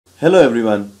Hello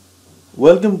everyone,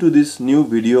 welcome to this new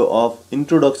video of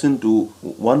Introduction to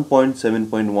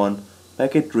 1.7.1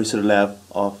 Packet Tracer Lab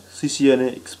of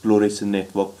CCNA Exploration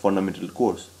Network Fundamental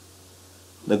course.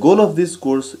 The goal of this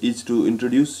course is to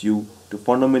introduce you to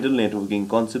fundamental networking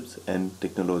concepts and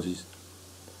technologies.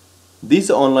 These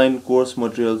online course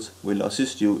materials will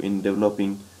assist you in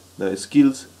developing the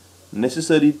skills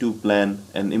necessary to plan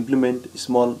and implement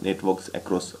small networks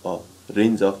across a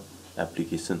range of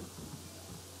applications.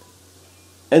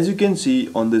 As you can see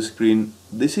on the screen,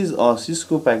 this is a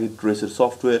Cisco packet tracer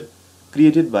software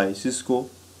created by Cisco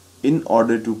in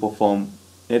order to perform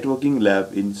networking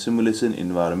lab in simulation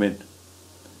environment.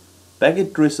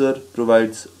 Packet tracer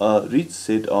provides a rich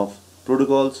set of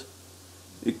protocols,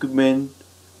 equipment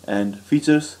and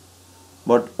features,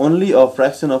 but only a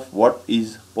fraction of what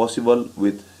is possible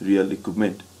with real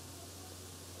equipment.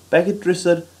 Packet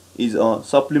tracer is a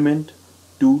supplement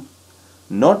to,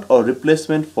 not a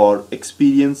replacement for,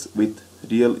 experience with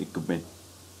real equipment.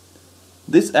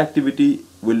 This activity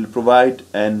will provide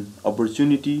an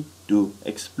opportunity to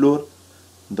explore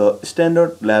the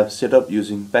standard lab setup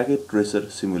using Packet Tracer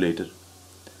Simulator.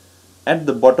 At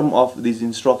the bottom of these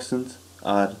instructions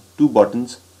are two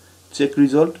buttons: Check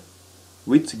Result,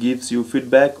 which gives you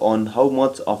feedback on how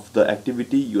much of the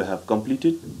activity you have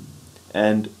completed,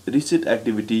 and Reset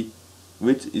Activity,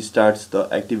 which starts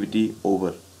the activity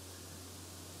over.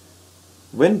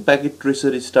 When Packet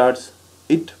Tracer starts,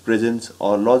 it presents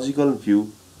a logical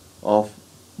view of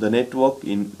the network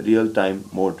in real-time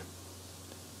mode.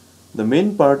 The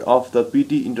main part of the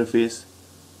PT interface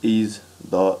is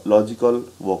the logical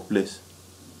workplace.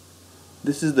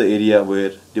 This is the area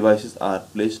where devices are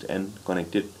placed and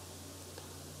connected.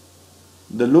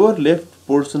 The lower left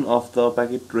portion of the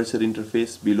Packet Tracer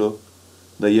interface below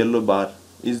the yellow bar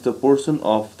is the portion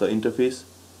of the interface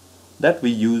that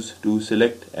we use to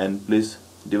select and place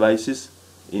devices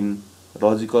in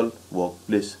logical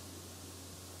workplace.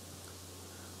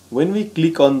 When we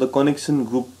click on the connection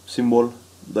group symbol,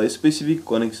 the specific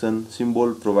connection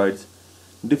symbol provides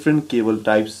different cable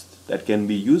types that can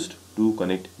be used to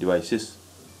connect devices.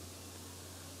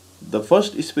 The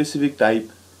first specific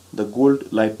type, the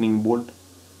gold lightning bolt,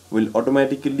 will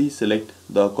automatically select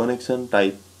the connection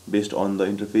type based on the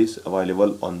interface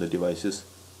available on the devices.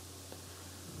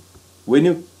 When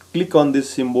you click on this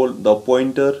symbol, the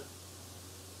pointer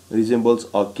resembles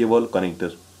a cable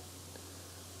connector.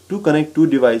 To connect two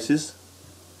devices,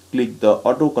 click the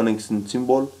auto connection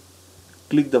symbol,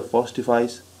 click the first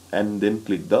device and then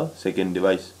click the second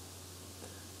device.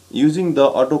 Using the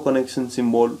auto connection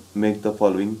symbol, make the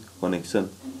following connection.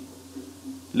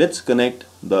 Let's connect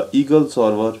the Eagle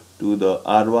server to the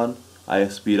R1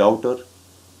 ISP router,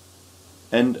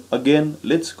 and again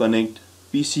let's connect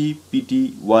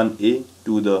PC-PT1A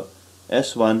to the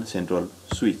S1 central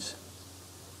switch.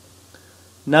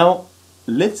 Now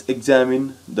let's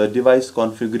examine the device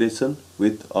configuration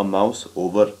with a mouse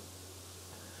over.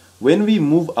 When we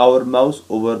move our mouse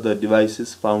over the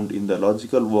devices found in the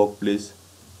logical workplace,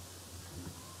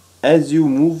 as you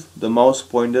move the mouse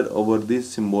pointer over these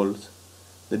symbols,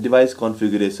 the device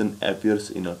configuration appears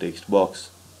in a text box.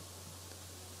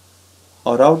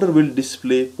 A router will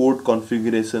display port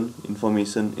configuration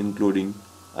information including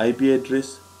IP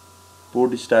address,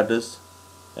 port status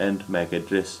and MAC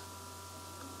address.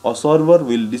 A server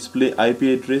will display IP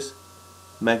address,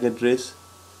 MAC address,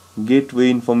 gateway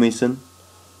information.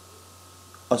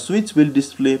 A switch will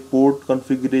display port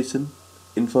configuration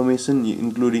information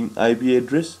including IP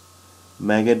address,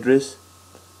 MAC address,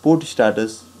 port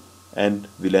status and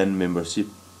VLAN membership.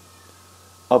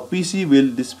 A PC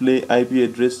will display IP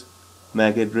address,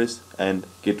 MAC address and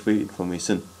gateway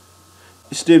information.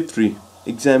 Step 3.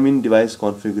 Examine device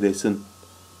configuration.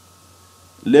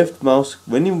 Left mouse,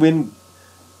 when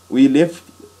we left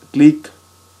click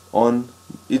on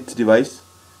each device,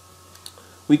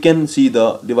 we can see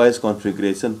the device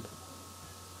configuration.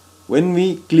 When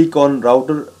we click on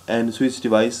router and switch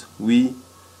device, we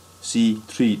see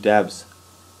three tabs.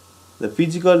 The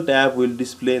physical tab will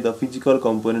display the physical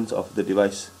components of the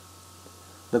device.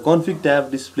 The config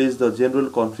tab displays the general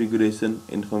configuration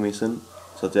information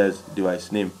such as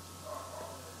device name.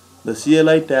 The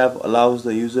CLI tab allows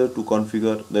the user to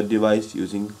configure the device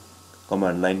using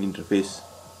command line interface.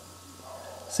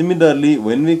 Similarly,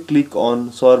 when we click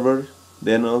on server,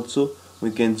 then also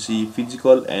we can see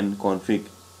physical and config.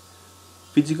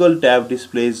 Physical tab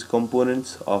displays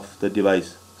components of the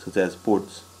device such as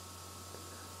ports.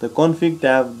 The config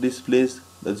tab displays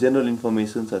the general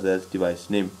information such as device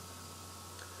name.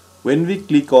 When we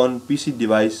click on PC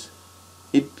device,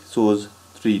 it shows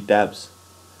three tabs.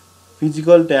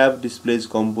 Physical tab displays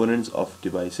components of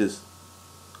devices.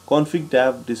 Config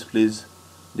tab displays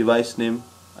device name,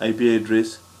 IP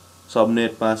address,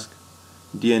 subnet mask,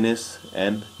 DNS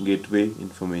and gateway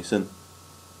information.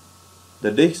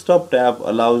 The desktop tab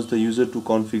allows the user to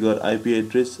configure IP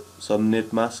address,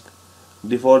 subnet mask,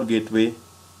 default gateway,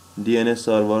 DNS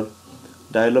server,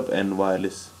 dial-up and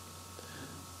wireless.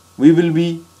 We will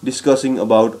be discussing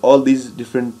about all these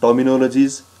different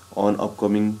terminologies on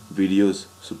upcoming videos,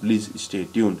 so please stay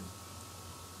tuned.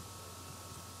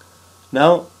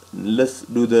 Now let's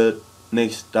do the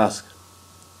next task.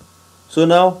 So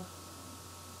now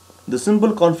the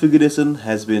simple configuration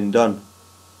has been done.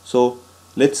 So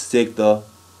let's check the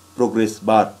progress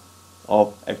bar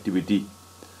of activity.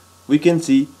 We can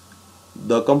see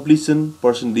the completion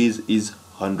percentage is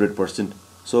 100%.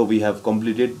 So we have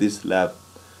completed this lab.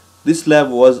 This lab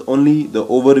was only the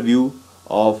overview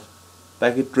of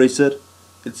packet tracer,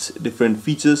 its different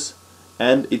features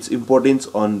and its importance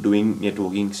on doing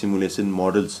networking simulation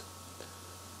models.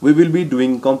 We will be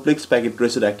doing complex packet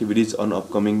tracer activities on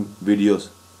upcoming videos.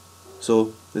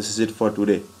 So this is it for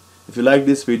today. If you like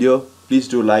this video, please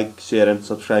do like, share and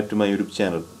subscribe to my YouTube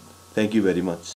channel. Thank you very much.